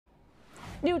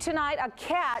New tonight, a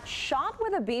cat shot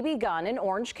with a BB gun in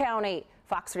Orange County.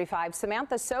 Fox 35's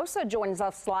Samantha Sosa joins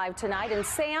us live tonight. And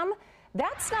Sam,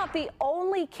 that's not the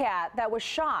only cat that was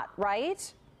shot,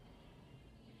 right?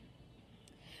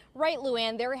 Right,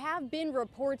 Luann. There have been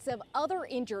reports of other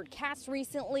injured cats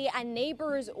recently, and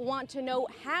neighbors want to know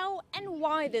how and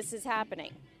why this is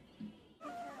happening.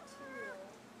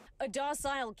 A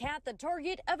docile cat, the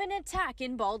target of an attack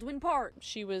in Baldwin Park.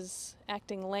 She was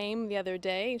acting lame the other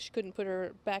day. She couldn't put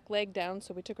her back leg down,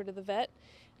 so we took her to the vet,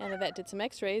 and the vet did some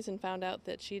x-rays and found out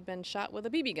that she'd been shot with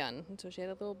a BB gun, and so she had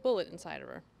a little bullet inside of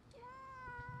her.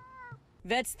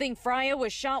 Vets think Freya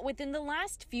was shot within the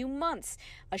last few months.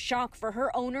 A shock for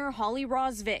her owner, Holly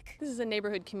Rosvik. This is a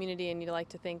neighborhood community, and you'd like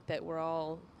to think that we're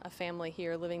all a family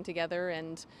here living together,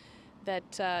 and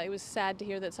that it was sad to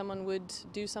hear that someone would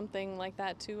do something like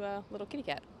that to a little kitty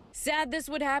cat. Sad this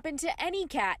would happen to any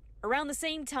cat. Around the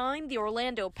same time, the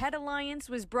Orlando Pet Alliance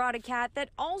was brought a cat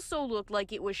that also looked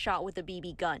like it was shot with a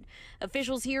BB gun.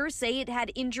 Officials here say it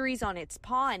had injuries on its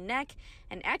paw and neck,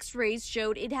 and x-rays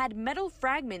showed it had metal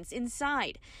fragments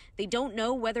inside. They don't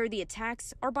know whether the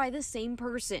attacks are by the same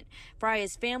person.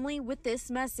 Freya's family with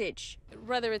this message.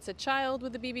 Whether it's a child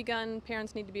with a BB gun,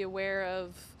 parents need to be aware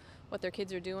of what their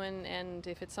kids are doing, and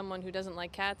if it's someone who doesn't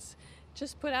like cats,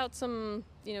 just put out some,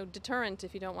 deterrent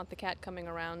if you don't want the cat coming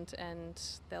around, and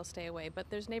they'll stay away. But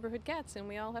there's neighborhood cats, and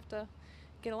we all have to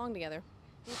get along together.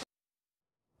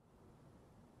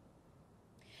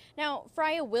 Now,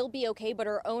 Freya will be okay, but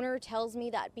her owner tells me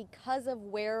that because of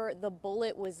where the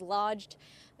bullet was lodged,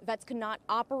 vets could not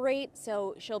operate,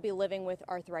 so she'll be living with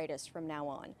arthritis from now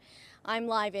on. I'm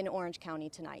live in Orange County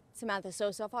tonight. Samantha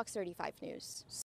Sosa, Fox 35 News.